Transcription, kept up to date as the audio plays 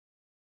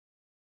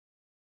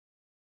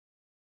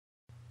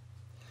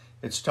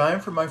It's time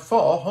for my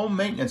fall home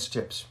maintenance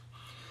tips.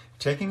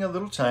 Taking a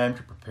little time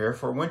to prepare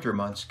for winter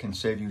months can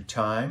save you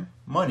time,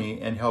 money,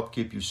 and help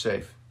keep you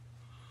safe.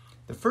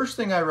 The first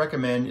thing I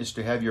recommend is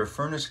to have your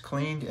furnace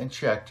cleaned and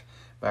checked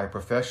by a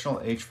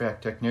professional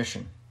HVAC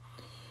technician.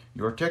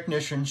 Your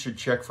technician should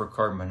check for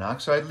carbon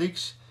monoxide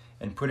leaks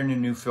and put in a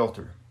new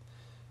filter.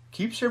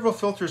 Keep several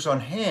filters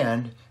on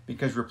hand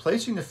because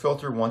replacing the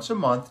filter once a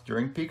month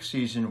during peak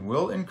season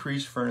will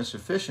increase furnace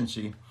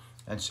efficiency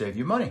and save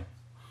you money.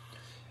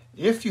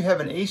 If you have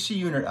an AC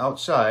unit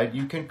outside,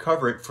 you can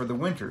cover it for the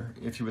winter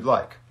if you would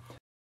like.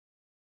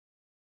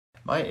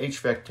 My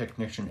HVAC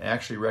technician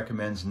actually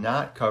recommends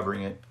not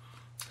covering it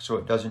so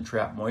it doesn't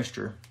trap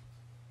moisture,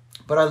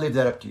 but I leave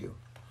that up to you.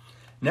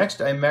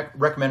 Next, I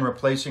recommend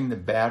replacing the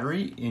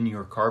battery in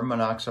your carbon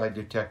monoxide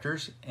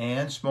detectors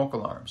and smoke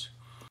alarms.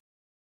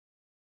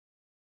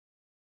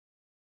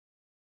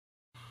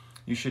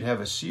 You should have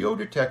a CO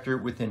detector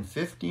within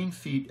 15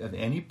 feet of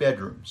any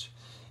bedrooms.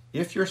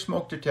 If your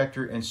smoke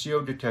detector and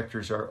CO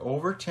detectors are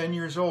over 10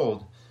 years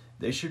old,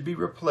 they should be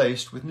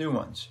replaced with new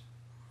ones.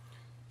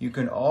 You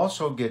can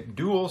also get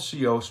dual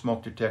CO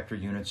smoke detector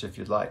units if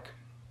you'd like.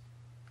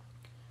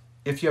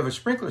 If you have a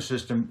sprinkler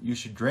system, you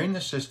should drain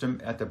the system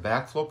at the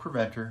backflow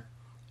preventer,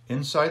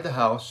 inside the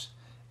house,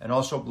 and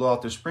also blow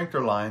out the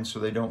sprinkler lines so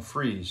they don't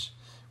freeze,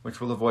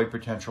 which will avoid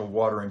potential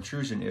water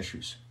intrusion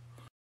issues.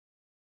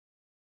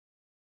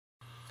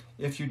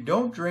 If you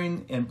don't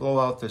drain and blow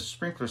out the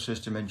sprinkler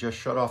system and just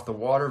shut off the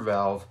water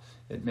valve,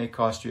 it may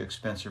cost you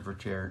expensive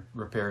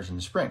repairs in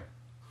the spring.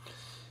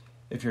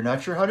 If you're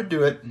not sure how to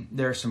do it,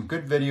 there are some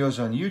good videos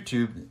on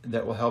YouTube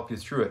that will help you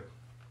through it.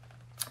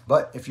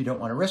 But if you don't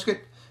want to risk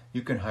it,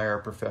 you can hire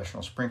a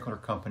professional sprinkler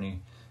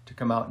company to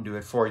come out and do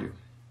it for you.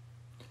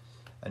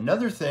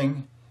 Another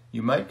thing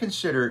you might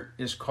consider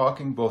is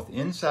caulking both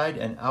inside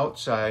and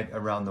outside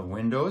around the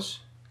windows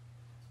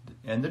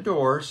and the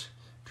doors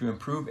to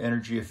improve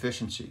energy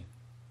efficiency.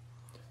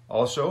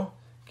 Also,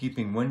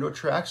 keeping window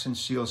tracks and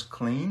seals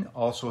clean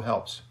also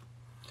helps.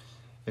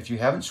 If you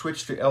haven't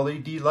switched to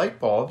LED light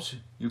bulbs,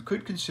 you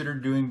could consider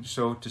doing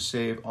so to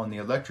save on the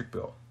electric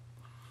bill.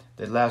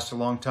 They last a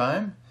long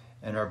time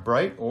and are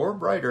bright or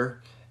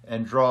brighter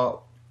and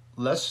draw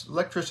less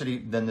electricity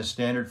than the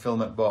standard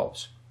filament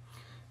bulbs.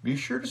 Be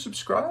sure to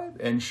subscribe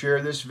and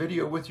share this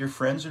video with your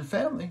friends and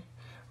family.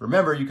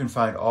 Remember, you can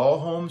find all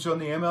homes on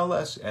the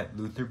MLS at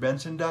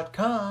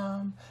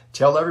lutherbenson.com.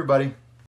 Tell everybody.